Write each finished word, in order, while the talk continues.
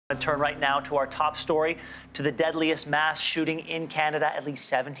Turn right now to our top story, to the deadliest mass shooting in Canada. At least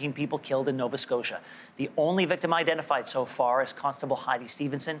 17 people killed in Nova Scotia. The only victim identified so far is Constable Heidi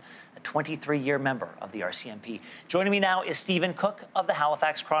Stevenson, a 23-year member of the RCMP. Joining me now is Stephen Cook of the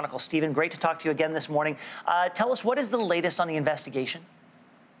Halifax Chronicle. Stephen, great to talk to you again this morning. Tell us, what is the latest on the investigation?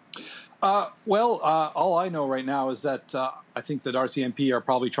 All I know right now is that I think that RCMP are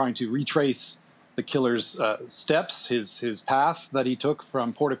probably trying to retrace the killer's steps, his path that he took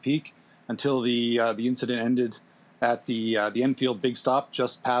from Portapique until the incident ended at the Enfield Big Stop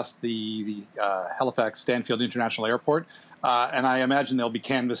just past the Halifax Stanfield International Airport, and I imagine they'll be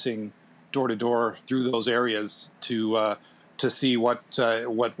canvassing door to door through those areas to see what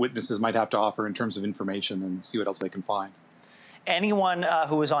witnesses might have to offer in terms of information and see what else they can find. Anyone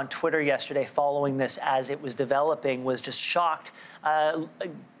who was on Twitter yesterday following this as it was developing was just shocked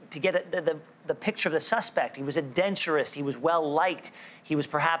to get the picture of the suspect. He was a denturist. He was well-liked. He was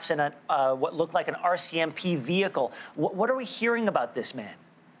perhaps in what looked like an RCMP vehicle. What are we hearing about this man?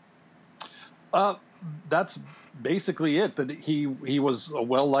 That's basically it. That he was a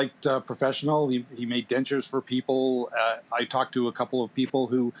well-liked professional. He made dentures for people. I talked to a couple of people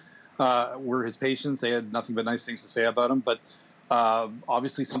who were his patients. They had nothing but nice things to say about him. But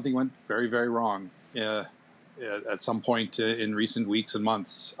obviously something went very, very wrong at some point in recent weeks and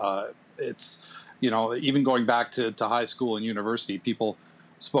months. It's, even going back to high school and university, people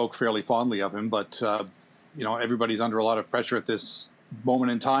spoke fairly fondly of him, but, everybody's under a lot of pressure at this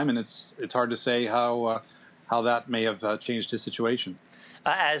moment in time, and it's hard to say how that may have changed his situation.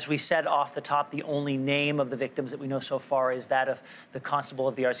 As we said off the top, the only name of the victims that we know so far is that of the constable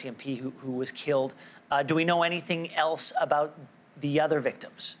of the RCMP who was killed. Do we know anything else about the other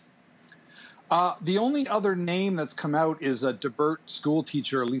victims? The only other name that's come out is a Debert school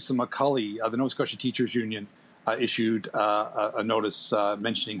teacher, Lisa McCulley. The Nova Scotia Teachers Union issued a notice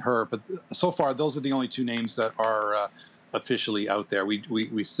mentioning her. But so far, those are the only two names that are officially out there.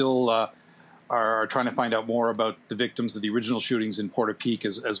 We still are trying to find out more about the victims of the original shootings in Portapique,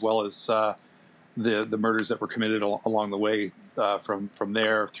 as well as the murders that were committed along the way from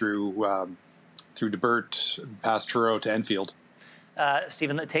there through Debert, past Truro to Enfield.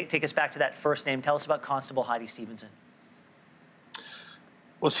 Stephen, take us back to that first name. Tell us about Constable Heidi Stevenson.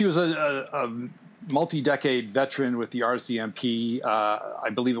 Well, she was a multi-decade veteran with the RCMP. I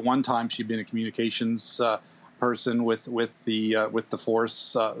believe at one time she'd been a communications person with the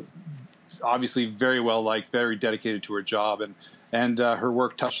force. Obviously, very well liked, very dedicated to her job, and her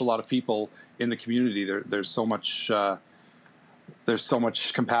work touched a lot of people in the community. There's so much. There's so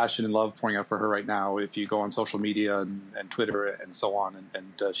much compassion and love pouring out for her right now. If you go on social media and Twitter and so on,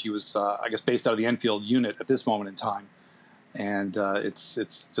 and she was, I guess, based out of the Enfield unit at this moment in time, and it's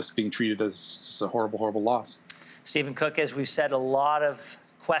just being treated as just a horrible, horrible loss. Stephen Cook, as we've said, a lot of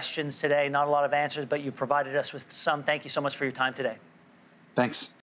questions today, not a lot of answers, but you've provided us with some. Thank you so much for your time today. Thanks.